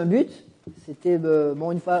fixé un but. C'était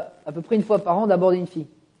à peu près une fois par an d'aborder une fille.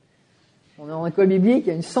 On est en école biblique, il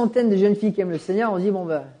y a une centaine de jeunes filles qui aiment le Seigneur. On se dit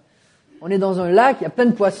on est dans un lac, il y a plein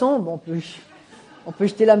de poissons. On peut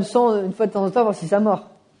jeter l'hameçon une fois de temps en temps voir si ça mord.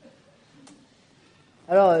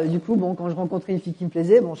 Alors du coup, quand je rencontrais une fille qui me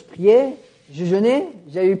plaisait, je priais. Je jeûnais,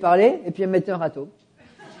 j'allais lui parler, et puis elle me mettait un râteau.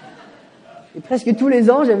 Et presque tous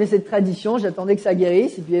les ans, j'avais cette tradition, j'attendais que ça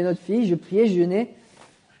guérisse, et puis il y a une autre fille, je priais, je jeûnais.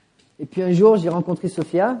 Et puis un jour, j'ai rencontré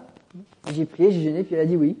Sophia, j'ai prié, j'ai jeûné, puis elle a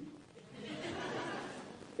dit oui.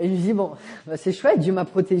 Et je me suis dit, c'est chouette, Dieu m'a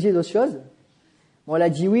protégé d'autres choses. Elle a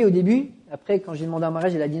dit oui au début, après quand j'ai demandé un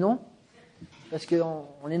mariage, elle a dit non. Parce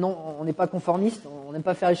qu'on n'est pas conformiste, on n'aime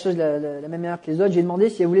pas faire les choses de la même manière que les autres. J'ai demandé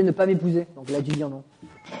si elle voulait ne pas m'épouser, donc elle a dû dire non.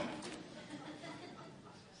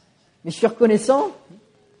 Mais je suis reconnaissant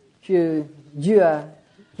que Dieu a,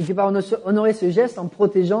 quelque part, honoré ce geste en me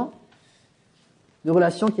protégeant de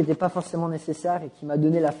relations qui n'étaient pas forcément nécessaires et qui m'a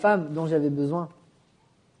donné la femme dont j'avais besoin.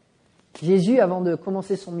 Jésus, avant de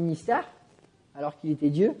commencer son ministère, alors qu'il était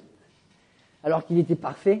Dieu, alors qu'il était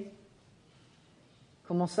parfait,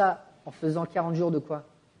 commença en faisant 40 jours de quoi?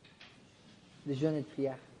 De jeûne et de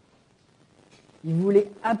prière. Il voulait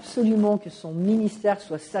absolument que son ministère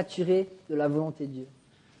soit saturé de la volonté de Dieu,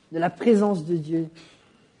 de la présence de Dieu.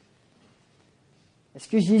 Est-ce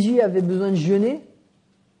que Jésus avait besoin de jeûner?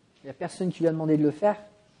 Il n'y a personne qui lui a demandé de le faire.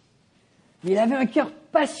 Mais il avait un cœur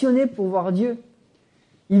passionné pour voir Dieu.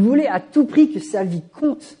 Il voulait à tout prix que sa vie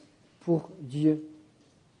compte pour Dieu.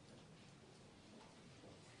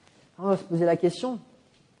 On va se poser la question,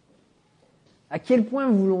 à quel point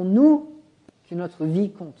voulons-nous que notre vie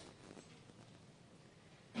compte?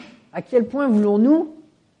 À quel point voulons-nous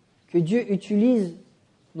que Dieu utilise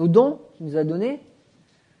nos dons qu'il nous a donnés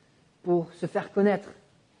pour se faire connaître?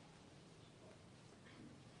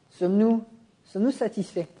 Sommes-nous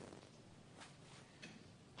satisfaits?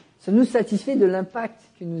 Sommes-nous satisfaits de l'impact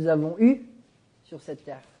que nous avons eu sur cette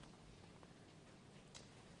terre?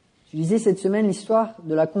 Je lisais cette semaine l'histoire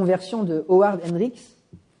de la conversion de Howard Hendricks,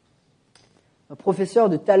 un professeur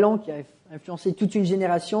de talent qui a influencé toute une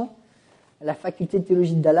génération à la faculté de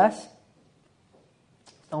théologie de Dallas.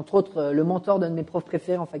 C'est entre autres le mentor d'un de mes profs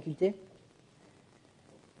préférés en faculté.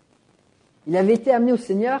 Il avait été amené au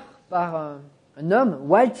Seigneur par un homme,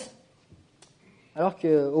 Walt, alors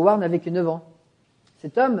que Howard n'avait que 9 ans.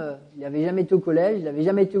 Cet homme, il n'avait jamais été au collège, il n'avait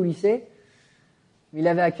jamais été au lycée, mais il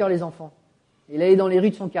avait à cœur les enfants. Il allait dans les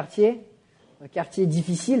rues de son quartier, un quartier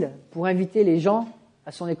difficile, pour inviter les gens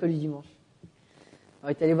à son école du dimanche.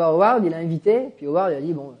 Alors il est allé voir Howard, il l'a invité, puis Howard il a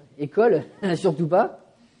dit, bon, école, surtout pas.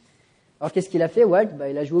 Alors qu'est-ce qu'il a fait, Walt?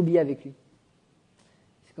 Il a joué au billet avec lui.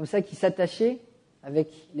 C'est comme ça qu'il s'attachait avec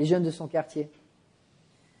les jeunes de son quartier.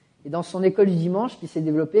 Et dans son école du dimanche qui s'est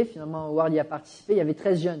développée, finalement Howard y a participé, il y avait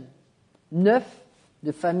 13 jeunes. 9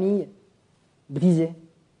 de familles brisées.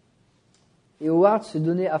 Et Howard se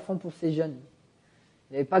donnait à fond pour ces jeunes.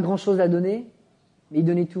 Il n'avait pas grand-chose à donner, mais il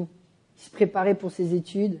donnait tout. Il se préparait pour ses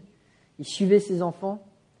études, il suivait ses enfants.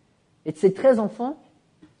 Et de ces 13 enfants,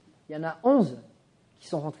 il y en a 11 qui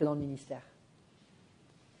sont rentrés dans le ministère.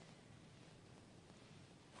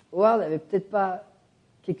 Howard n'avait peut-être pas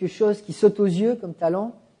quelque chose qui saute aux yeux comme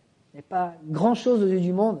talent, il n'avait pas grand-chose aux yeux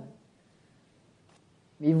du monde,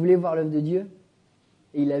 mais il voulait voir l'œuvre de Dieu,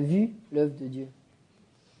 et il a vu l'œuvre de Dieu.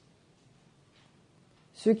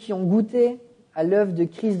 Ceux qui ont goûté à l'œuvre de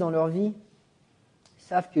Christ dans leur vie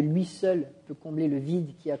savent que lui seul peut combler le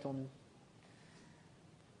vide qui est en nous.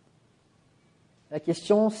 La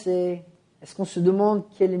question c'est, est-ce qu'on se demande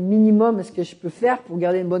quel minimum est-ce que je peux faire pour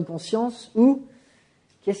garder une bonne conscience, ou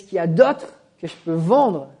qu'est-ce qu'il y a d'autre que je peux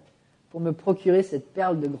vendre pour me procurer cette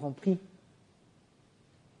perle de grand prix?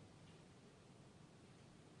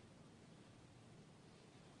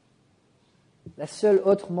 La seule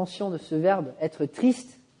autre mention de ce verbe, être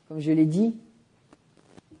triste, comme je l'ai dit,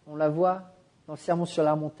 on la voit dans le Sermon sur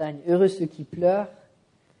la montagne. Heureux ceux qui pleurent,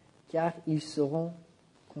 car ils seront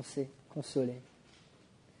consolés.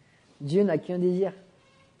 Dieu n'a qu'un désir,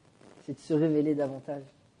 c'est de se révéler davantage.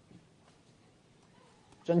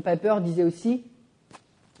 John Piper disait aussi,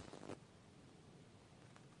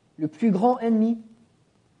 le plus grand ennemi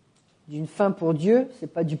d'une faim pour Dieu,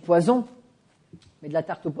 c'est pas du poison, mais de la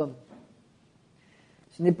tarte aux pommes.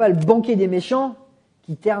 Ce n'est pas le banquet des méchants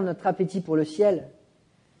qui terne notre appétit pour le ciel,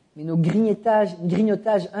 mais nos grignotages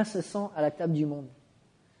incessants à la table du monde.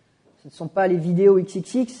 Ce ne sont pas les vidéos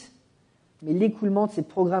XXX, mais l'écoulement de ces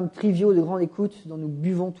programmes triviaux de grande écoute dont nous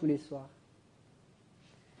buvons tous les soirs.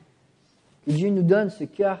 Que Dieu nous donne ce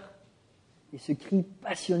cœur et ce cri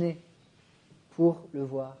passionné pour le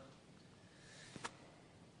voir.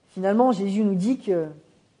 Finalement, Jésus nous dit que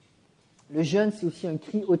le jeûne, c'est aussi un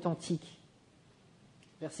cri authentique.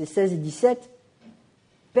 Versets 16 et 17.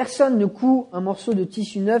 Personne ne coud un morceau de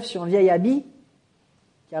tissu neuf sur un vieil habit,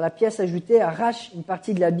 car la pièce ajoutée arrache une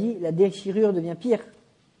partie de l'habit, la déchirure devient pire.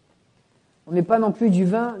 On ne met pas non plus du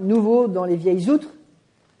vin nouveau dans les vieilles outres,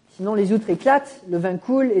 sinon les outres éclatent, le vin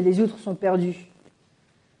coule et les outres sont perdues.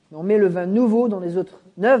 Mais on met le vin nouveau dans les outres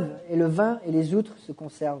neuves et le vin et les outres se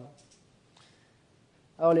conservent.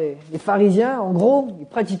 Alors les pharisiens, en gros, ils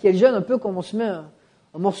pratiquaient le jeûne un peu comme on se met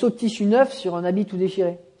un morceau de tissu neuf sur un habit tout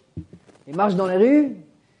déchiré. Ils marchent dans les rues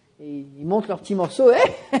et ils montrent leur petit morceau.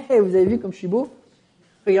 Hey, vous avez vu comme je suis beau?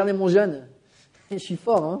 Regardez mon jeûne. Je suis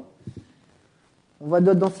fort, hein? On voit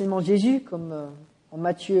d'autres enseignements de Jésus, comme en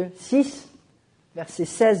Matthieu 6, versets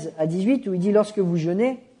 16 à 18, où il dit « Lorsque vous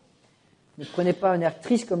jeûnez, ne prenez pas un air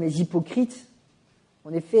triste comme les hypocrites.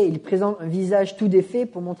 En effet, ils présentent un visage tout défait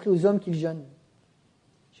pour montrer aux hommes qu'ils jeûnent.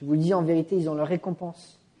 Je vous le dis en vérité, ils ont leur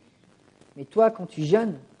récompense. Mais toi, quand tu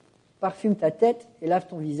jeûnes, parfume ta tête et lave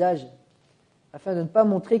ton visage, afin de ne pas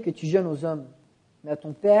montrer que tu jeûnes aux hommes, mais à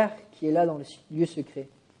ton Père qui est là dans le lieu secret.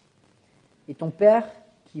 Et ton Père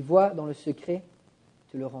qui voit dans le secret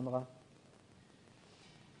te le rendra. »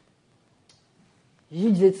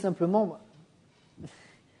 Jésus disait tout simplement,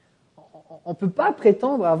 on ne peut pas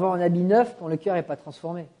prétendre avoir un habit neuf quand le cœur n'est pas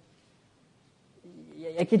transformé.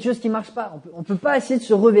 y a quelque chose qui ne marche pas. On ne peut pas essayer de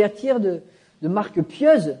se revêtir de marques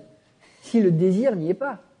pieuses si le désir n'y est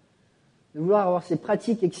pas. De vouloir avoir ces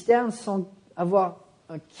pratiques externes sans avoir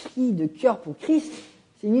un cri de cœur pour Christ,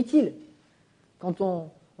 c'est inutile. Quand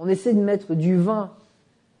on essaie de mettre du vin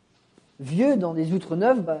vieux dans des outres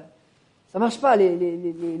neuves, ça marche pas.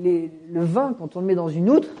 Le vin, quand on le met dans une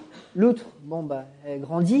outre, l'outre, elle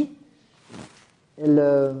grandit,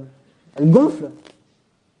 elle gonfle.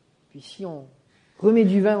 Puis si on remet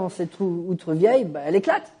du vin dans cette outre vieille, elle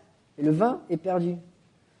éclate. Et le vin est perdu.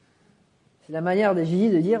 C'est la manière de Jésus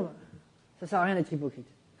de dire, ça sert à rien d'être hypocrite.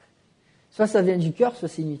 Soit ça vient du cœur, soit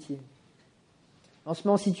c'est inutile. On se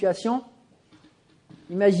met en situation,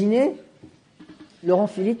 imaginez leur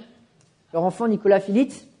enfant Nicolas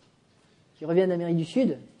Philippe, qui revient d'Amérique du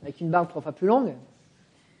Sud, avec une barbe 3 fois plus longue,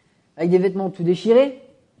 avec des vêtements tout déchirés,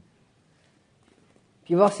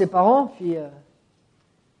 puis voir ses parents,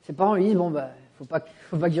 ses parents lui disent, faut pas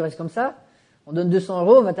que je reste comme ça, on donne 200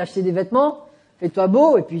 €, on va t'acheter des vêtements, fais-toi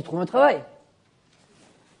beau, et puis il trouve un travail.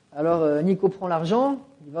 Alors Nico prend l'argent,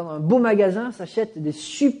 il va dans un beau magasin, s'achète des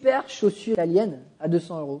super chaussures italiennes à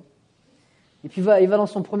 200 €. Et puis il va dans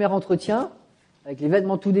son premier entretien, avec les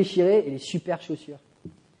vêtements tout déchirés et les super chaussures.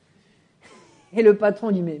 Et le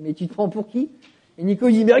patron dit, mais tu te prends pour qui? Et Nico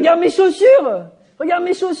dit, mais regarde mes chaussures! Regarde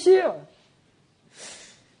mes chaussures!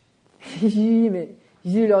 Et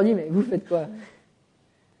Jésus leur dit, mais vous faites quoi?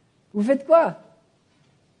 Vous faites quoi?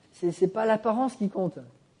 C'est pas l'apparence qui compte.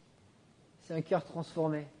 C'est un cœur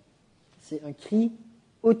transformé. C'est un cri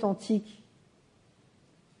authentique.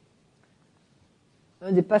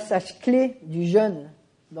 Un des passages clés du jeûne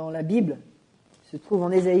dans la Bible se trouve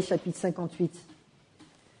en Ésaïe chapitre 58.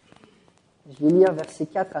 Je vais lire versets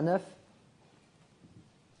 4 à 9.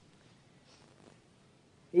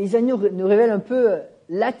 Et Isaïe nous révèle un peu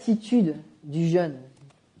l'attitude du jeûne,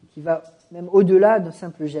 qui va même au-delà d'un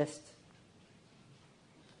simple geste.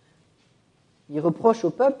 Il reproche au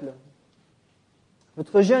peuple,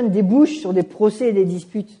 votre jeûne débouche sur des procès et des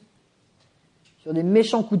disputes, sur des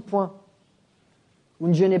méchants coups de poing. Vous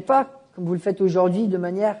ne jeûnez pas, comme vous le faites aujourd'hui, de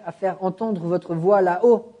manière à faire entendre votre voix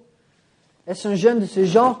là-haut. Est-ce un jeûne de ce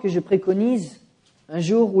genre que je préconise? Un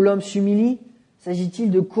jour où l'homme s'humilie, s'agit-il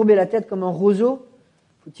de courber la tête comme un roseau?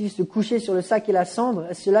 Faut-il se coucher sur le sac et la cendre?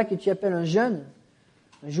 Est-ce cela que tu appelles un jeûne?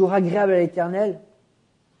 Un jour agréable à l'Éternel?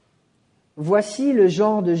 Voici le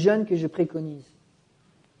genre de jeûne que je préconise.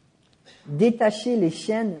 Détacher les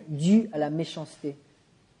chaînes dues à la méchanceté.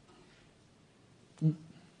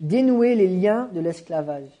 Dénouer les liens de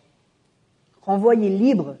l'esclavage. Renvoyer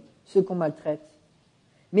libres ceux qu'on maltraite.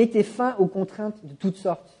 Mettez fin aux contraintes de toutes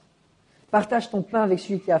sortes. Partage ton pain avec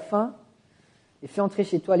celui qui a faim et fais entrer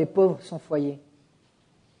chez toi les pauvres sans foyer.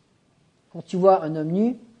 Quand tu vois un homme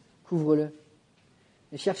nu, couvre-le.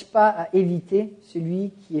 Ne cherche pas à éviter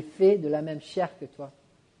celui qui est fait de la même chair que toi.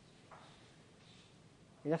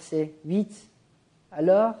 Verset 8.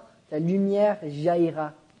 Alors ta lumière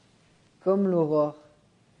jaillira comme l'aurore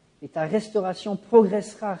et ta restauration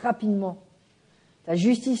progressera rapidement. Ta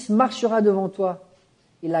justice marchera devant toi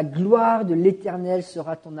et la gloire de l'Éternel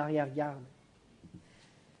sera ton arrière-garde.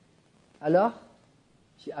 Alors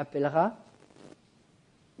tu appelleras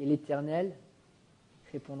et l'Éternel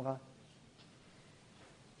répondra.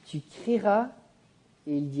 Tu crieras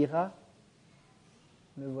et il dira,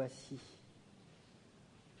 me voici.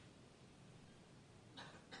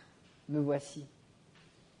 Me voici.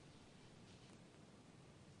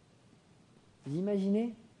 Vous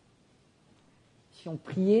imaginez si on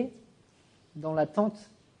priait dans l'attente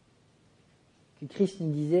que Christ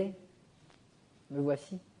nous disait, me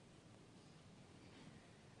voici.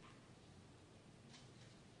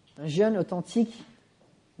 Un jeûne authentique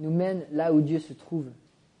nous mène là où Dieu se trouve.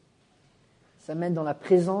 Ça mène dans la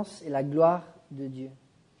présence et la gloire de Dieu.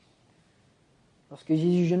 Lorsque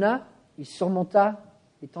Jésus jeûna, il surmonta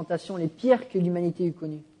les tentations les pires que l'humanité eût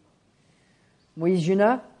connues. Moïse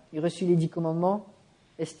jeûna, il reçut les 10 commandements.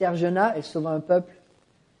 Esther jeûna, elle sauva un peuple.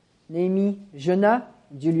 Néhémie jeûna,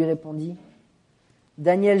 Dieu lui répondit.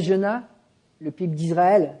 Daniel jeûna, le peuple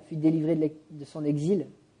d'Israël fut délivré de son exil.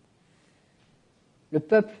 Le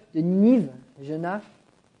peuple de Ninive jeûna,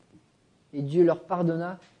 et Dieu leur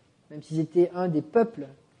pardonna, même s'ils étaient un des peuples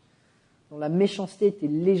dont la méchanceté était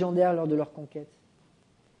légendaire lors de leur conquête.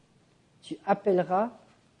 Tu appelleras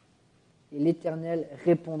et l'Éternel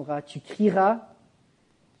répondra. Tu crieras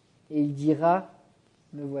et il dira,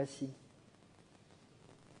 me voici.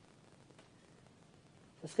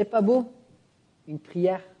 Ce serait pas beau, une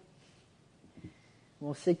prière où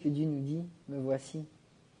on sait que Dieu nous dit, me voici.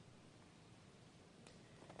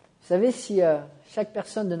 Vous savez, si chaque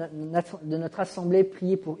personne de notre assemblée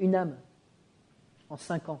priait pour une âme, en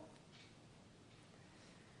 5 ans.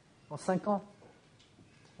 En 5 ans,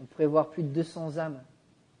 on pourrait voir plus de 200 âmes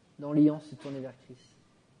dans Lyon se tourner vers Christ.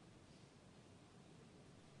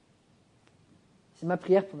 C'est ma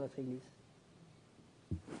prière pour notre Église.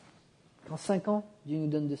 Qu'en 5 ans, Dieu nous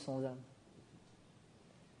donne 200 âmes.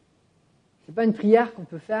 Ce n'est pas une prière qu'on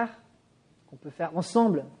peut faire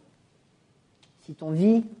ensemble, si on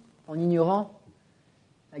vit en ignorant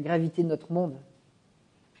la gravité de notre monde.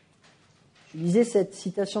 Je lisais cette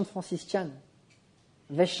citation de Francis Chan.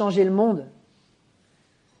 Vais-je changer le monde ?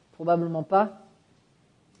 Probablement pas,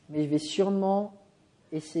 mais je vais sûrement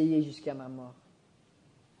essayer jusqu'à ma mort.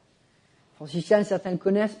 Francis Chan, certains le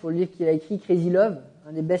connaissent pour le livre qu'il a écrit, Crazy Love,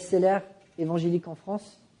 un des best-sellers évangéliques en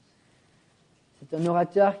France. C'est un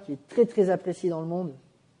orateur qui est très très apprécié dans le monde,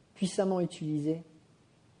 puissamment utilisé.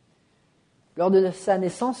 Lors de sa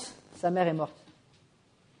naissance, sa mère est morte.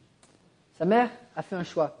 Sa mère a fait un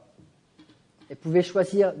choix. Elle pouvait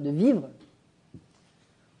choisir de vivre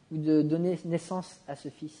ou de donner naissance à ce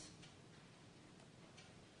fils.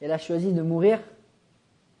 Elle a choisi de mourir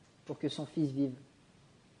pour que son fils vive.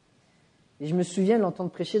 Et je me souviens de l'entendre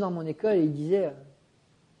prêcher dans mon école et il disait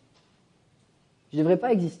 « Je ne devrais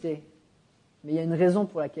pas exister, mais il y a une raison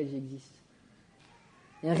pour laquelle j'existe.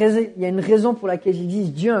 Il y a une raison pour laquelle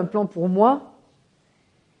j'existe. Dieu a un plan pour moi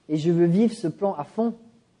et je veux vivre ce plan à fond.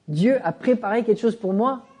 Dieu a préparé quelque chose pour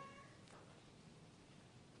moi,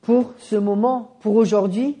 pour ce moment, pour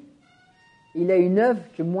aujourd'hui. Il a une œuvre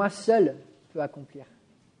que moi seul peux accomplir. »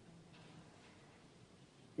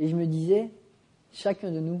 Et je me disais,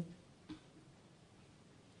 chacun de nous,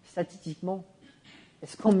 statistiquement,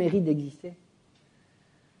 est-ce qu'on mérite d'exister ?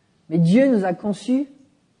 Mais Dieu nous a conçus,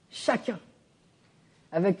 chacun,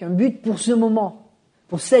 avec un but pour ce moment,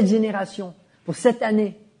 pour cette génération, pour cette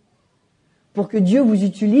année, pour que Dieu vous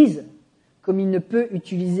utilise comme il ne peut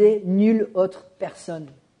utiliser nulle autre personne.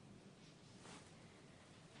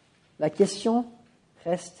 La question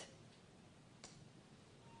reste,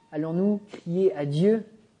 allons-nous crier à Dieu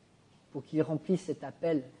pour qu'il remplisse cet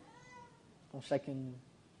appel pour chacun de nous ?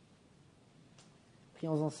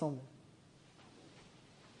 Prions ensemble.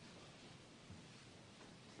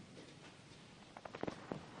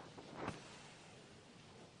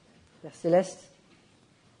 Père Céleste,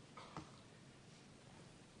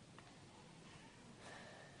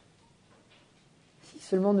 si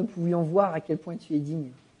seulement nous pouvions voir à quel point tu es digne,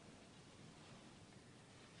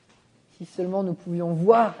 si seulement nous pouvions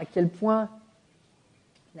voir à quel point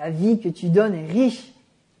la vie que tu donnes est riche,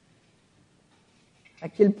 à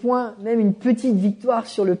quel point même une petite victoire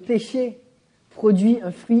sur le péché produit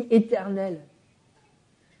un fruit éternel.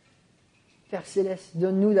 Père Céleste,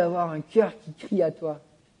 donne-nous d'avoir un cœur qui crie à toi.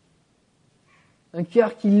 Un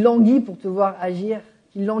cœur qui languit pour te voir agir,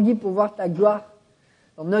 qui languit pour voir ta gloire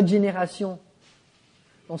dans notre génération.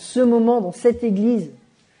 Dans ce moment, dans cette Église,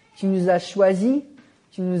 tu nous as choisis,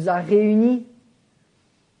 tu nous as réunis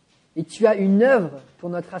et tu as une œuvre pour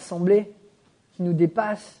notre assemblée qui nous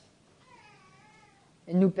dépasse.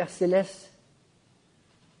 Et nous, Père Céleste,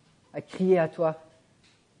 à crier à toi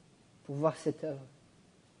pour voir cette œuvre.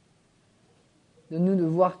 Donne-nous de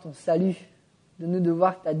voir ton salut, donne-nous de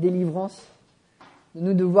voir ta délivrance,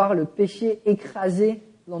 donne-nous de voir le péché écrasé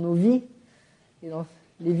dans nos vies et dans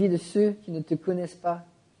les vies de ceux qui ne te connaissent pas.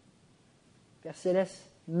 Père Céleste,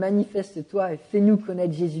 manifeste-toi et fais-nous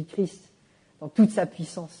connaître Jésus-Christ dans toute sa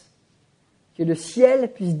puissance. Que le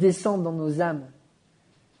ciel puisse descendre dans nos âmes.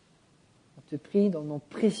 On te prie dans le nom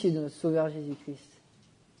précieux de notre Sauveur Jésus-Christ.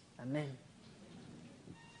 Amen.